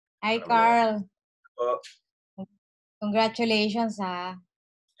Hi, Maraming Carl. po. Congratulations, ha.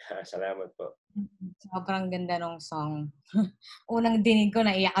 Salamat po. Sobrang ganda nung song. Unang dinig ko,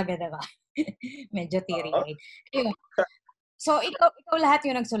 naiyak agad ako. Medyo Oo. teary-eyed. Ayun. So, ikaw lahat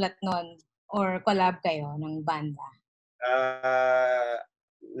yung nagsulat nun? Or collab kayo ng banda?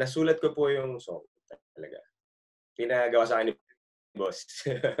 Nasulat ko po yung song talaga. Pinagawa sa akin ni boss.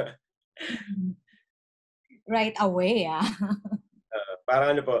 Right away, ah.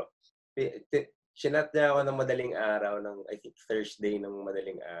 Parang ano po, sinat niya ako ng madaling araw, ng I think Thursday ng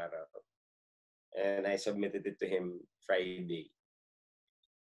madaling araw. And I submitted it to him Friday.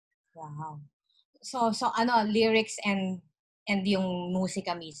 Wow. So ano, lyrics and yung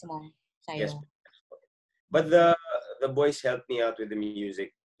musika mismo Yes. sa'yo? But the boys helped me out with the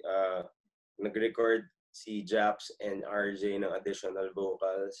music. Nag-record si Japs and RJ ng additional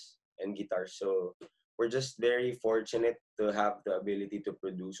vocals and guitar. So we're just very fortunate to have the ability to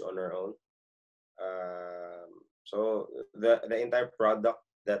produce on our own. So the entire product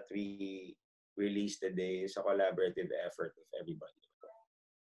that we released today is a collaborative effort of everybody.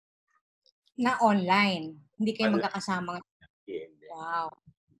 Na online? Hindi kayo Online. magkakasama? Yeah. Wow.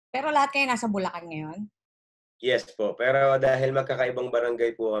 Pero lahat kayo nasa Bulacan ngayon? Yes po, pero dahil magkakaibang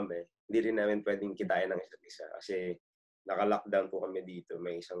barangay po kami, hindi rin namin pwedeng kitain ng isa't isa kasi naka-lockdown po kami dito.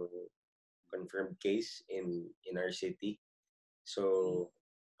 May isang confirmed case in our city. So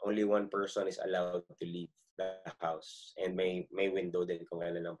only one person is allowed to leave the house and may window din kung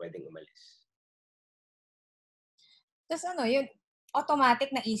kailan lang pwedeng umalis. Tapos ano, yun,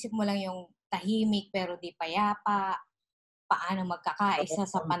 automatic naisip mo lang yung tahimik pero di payapa, paano magkakaisa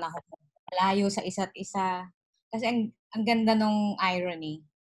sa panahon malayo sa isa't isa. Kasi ang ganda nung irony.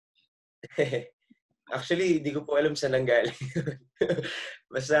 Actually, hindi ko po alam saan nanggaling.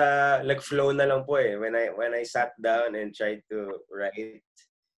 Basta nag-flow na lang po eh. When I sat down and tried to write,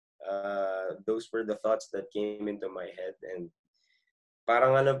 those were the thoughts that came into my head, and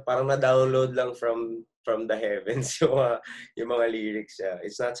parang na-download lang from the heavens yung mga lyrics.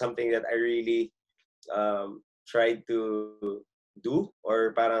 It's not something that I really tried to do,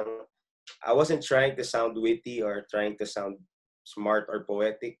 or parang I wasn't trying to sound witty or trying to sound smart or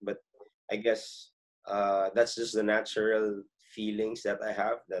poetic, but I guess that's just the natural feelings that I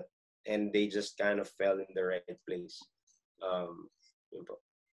have, and they just kind of fell in the right place. Yun po.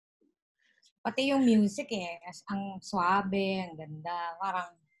 Pati yung music eh, ang swabe, ang ganda, parang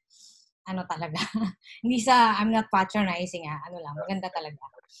ano talaga. Hindi I'm not patronizing ano lang, maganda talaga.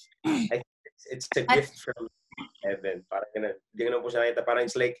 I think it's a gift from heaven. Parang ganun. Hindi ko na po siya nakita. Parang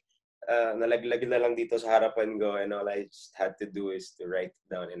it's like, nalaglag na lang dito sa harapan ko, and all I just had to do is to write it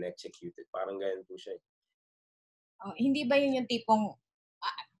down and execute it. Parang ganun po siya. Hindi ba yun yung tipong,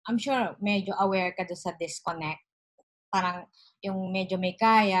 I'm sure medyo aware ka doon sa disconnect. Parang yung medyo may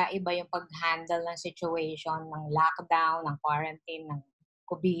kaya, iba yung pag-handle ng situation, ng lockdown, ng quarantine, ng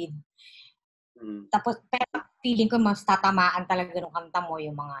COVID. Tapos, pero feeling ko mas tatamaan talaga ng kanta mo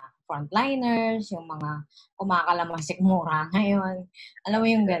yung mga frontliners, yung mga kumakalamasik mura ngayon. Alam mo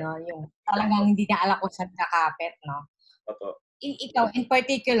yung gano'n, yung talagang hindi na alam kung saan kakapit, no? Opo. Ikaw, in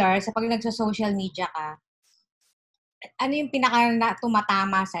particular, sa pag nagsa-social media ka, ano yung pinaka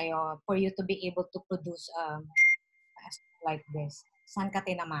tumatama sa'yo for you to be able to produce like this? Saan ka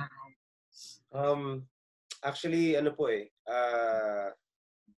tinamaan? Actually, ano po eh,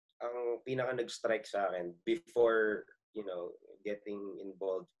 ang pinaka nag-strike sa akin before, getting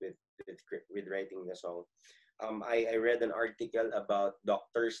involved with writing the song, I read an article about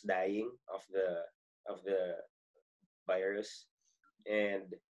doctors dying of the virus, and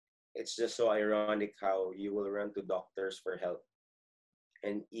it's just so ironic how you will run to doctors for help,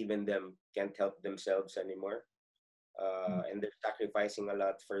 and even them can't help themselves anymore, and they're sacrificing a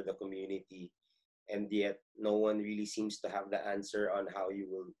lot for the community, and yet no one really seems to have the answer on how you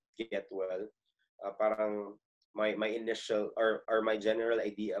will get well. Parang my initial or my general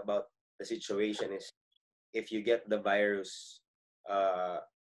idea about the situation is, if you get the virus,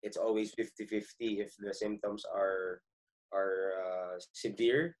 it's always 50-50. If the symptoms are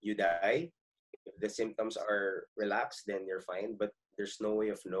severe, you die. If the symptoms are relaxed, then you're fine. But there's no way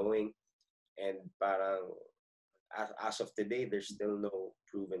of knowing, and parang as of today, there's still no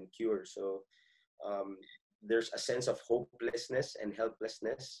proven cure. So there's a sense of hopelessness and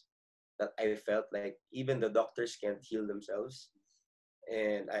helplessness that I felt like even the doctors can't heal themselves.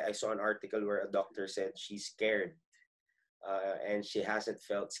 And I saw an article where a doctor said she's scared, and she hasn't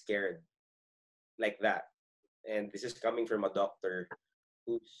felt scared like that. And this is coming from a doctor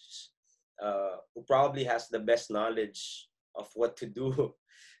who probably has the best knowledge of what to do.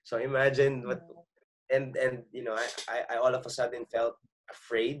 So imagine what, and I all of a sudden felt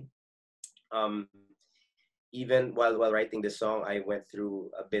afraid. Um, Even while writing the song, I went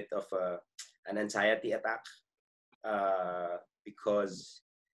through a bit of an anxiety attack, because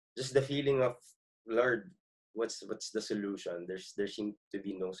just the feeling of, Lord, what's the solution? There seemed to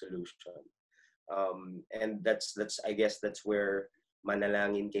be no solution. And that's I guess that's where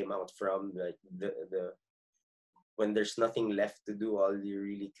Manalangin came out from. Like the when there's nothing left to do, all you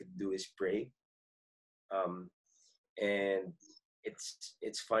really could do is pray. Um, and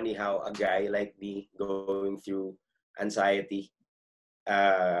it's funny how a guy like me going through anxiety,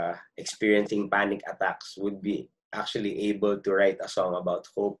 experiencing panic attacks, would be actually able to write a song about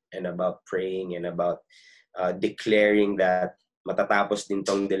hope and about praying and about declaring that matatapos din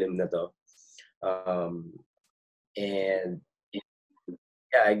tong dilim na to. Um, and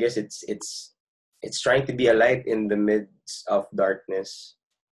yeah, I guess it's trying to be a light in the midst of darkness.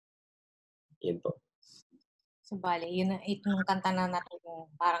 Yun po. So, bale, yun, itong kanta na natin,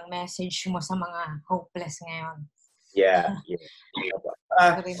 parang message mo sa mga hopeless ngayon. Yeah, yeah. Siguro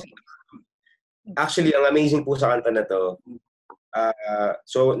Actually, ang amazing po sa kanta na to,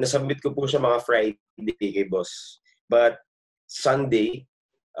 so nasubmit ko po siya mga Friday kay boss. But Sunday,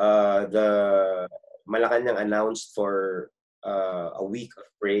 the Malacanang announced for a week of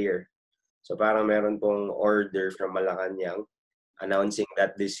prayer. So parang meron pong order from Malacanang announcing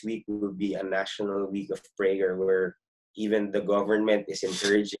that this week will be a national week of prayer where even the government is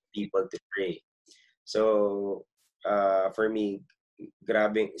encouraging people to pray. So for me,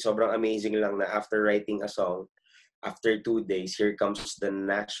 grabe, sobrang amazing lang na after writing a song, after 2 days, here comes the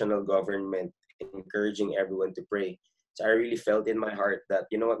national government encouraging everyone to pray. So I really felt in my heart that,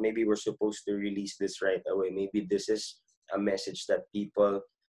 you know what, maybe we're supposed to release this right away. Maybe this is a message that people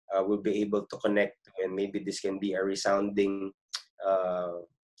will be able to connect to, and maybe this can be a resounding uh,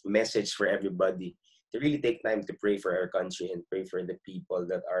 message for everybody to really take time to pray for our country and pray for the people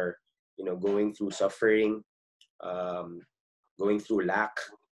that are, going through suffering, um, going through lack,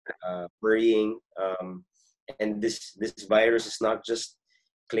 worrying, and this virus is not just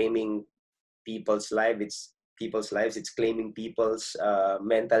claiming people's lives. It's claiming people's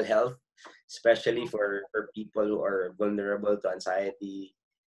mental health, especially for people who are vulnerable to anxiety,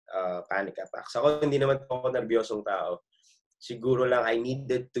 panic attacks. Ako hindi naman ako nerbiyosong tao. Siguro lang I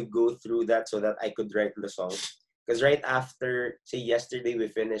needed to go through that so that I could write the song. Because right after, say yesterday I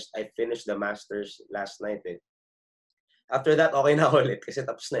finished the masters last night eh. After that, okay na ulit kasi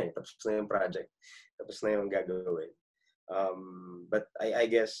tapos na eh. Tapos na yung project. Tapos na yung gagawin. But I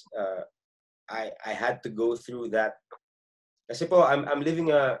guess I had to go through that. Kasi po, I'm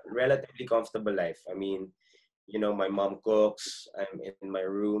living a relatively comfortable life. I mean, my mom cooks, I'm in my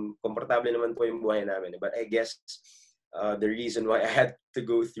room. Komportable naman po yung buhay namin. But I guess the reason why I had to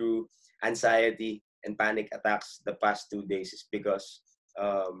go through anxiety and panic attacks the past 2 days is because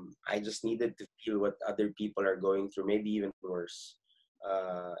I just needed to feel what other people are going through, maybe even worse.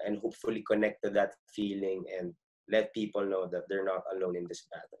 And hopefully connect to that feeling and let people know that they're not alone in this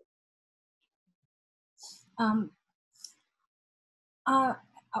battle.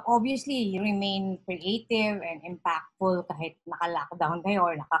 Obviously, you remain creative and impactful kahit naka-lockdown kayo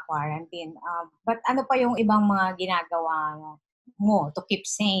or naka-quarantine. But ano pa yung ibang mga ginagawa mo to keep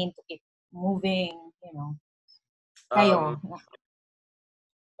sane, to keep moving, kayo?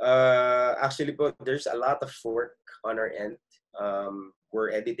 Actually po, there's a lot of work on our end.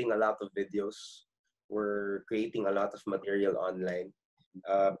 We're editing a lot of videos. We're creating a lot of material online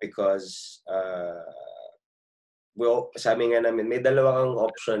because sabi nga namin, may dalawa kang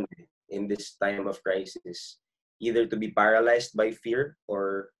option in this time of crisis. Either to be paralyzed by fear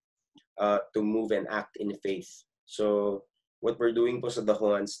or to move and act in faith. So what we're doing po sa the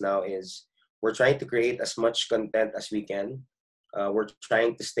Juans now is we're trying to create as much content as we can. We're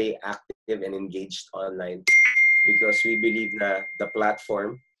trying to stay active and engaged online because we believe na the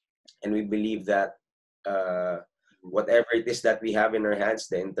platform, and we believe that whatever it is that we have in our hands,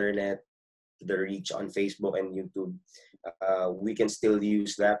 the internet, the reach on Facebook and YouTube, we can still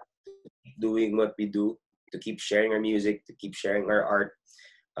use that to keep doing what we do, to keep sharing our music, to keep sharing our art.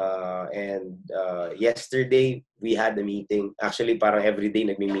 And yesterday, we had a meeting. Actually, parang everyday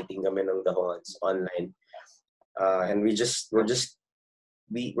nagmi-meeting kami ng the Juans online. And we're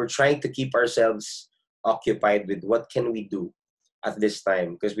trying to keep ourselves occupied with what can we do at this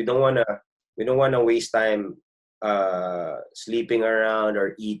time, because we don't wanna waste time sleeping around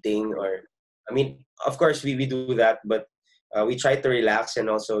or eating, or I mean, of course we do that, but we try to relax and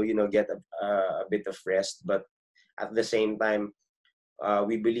also get a bit of rest. But at the same time,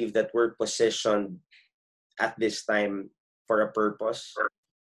 we believe that we're positioned at this time for a purpose.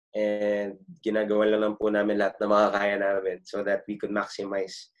 And ginagawa lang po namin lahat na makakaya namin so that we could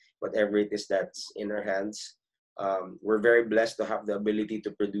maximize whatever it is that's in our hands. We're very blessed to have the ability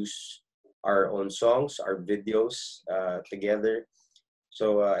to produce our own songs, our videos together.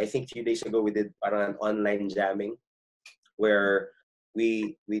 So I think a few days ago we did parang an online jamming where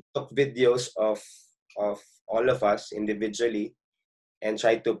we took videos of all of us individually and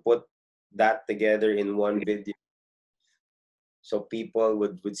tried to put that together in one video so people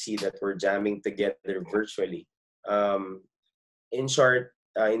would see that we're jamming together virtually. Um, in short,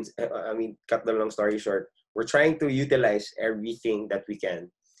 I mean, cut the long story short, we're trying to utilize everything that we can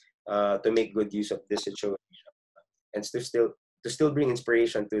to make good use of this situation and to still bring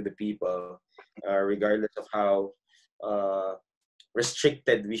inspiration to the people, regardless of how uh,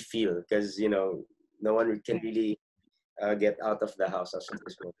 restricted we feel, because no one can really get out of the house as of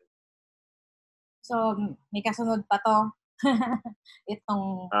this moment. So, may kasunod pa 'to.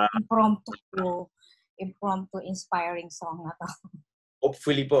 Itong Uh, impromptu inspiring song na 'to.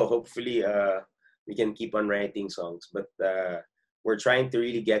 hopefully we can keep on writing songs, but we're trying to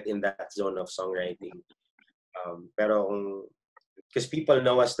really get in that zone of songwriting. Pero because people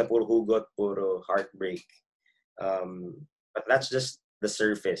know us na puro hugot, puro heartbreak. But that's just the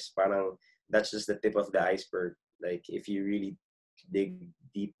surface. Parang that's just the tip of the iceberg. Like if you really dig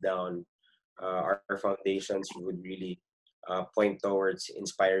deep down, our foundations would really point towards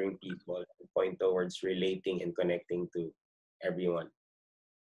inspiring people, point towards relating and connecting to everyone.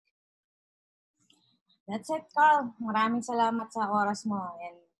 That's it, Carl. Maraming salamat sa oras mo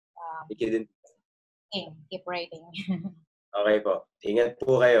and Thank you din. keep writing. Okay po. Ingat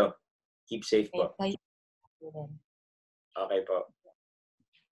po kayo. Keep safe Okay, po. kayo din. Okay po.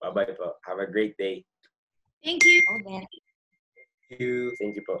 Bye-bye po. Have a great day. Thank you. Oh, then. Thank you.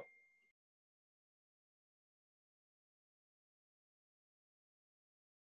 Thank you po.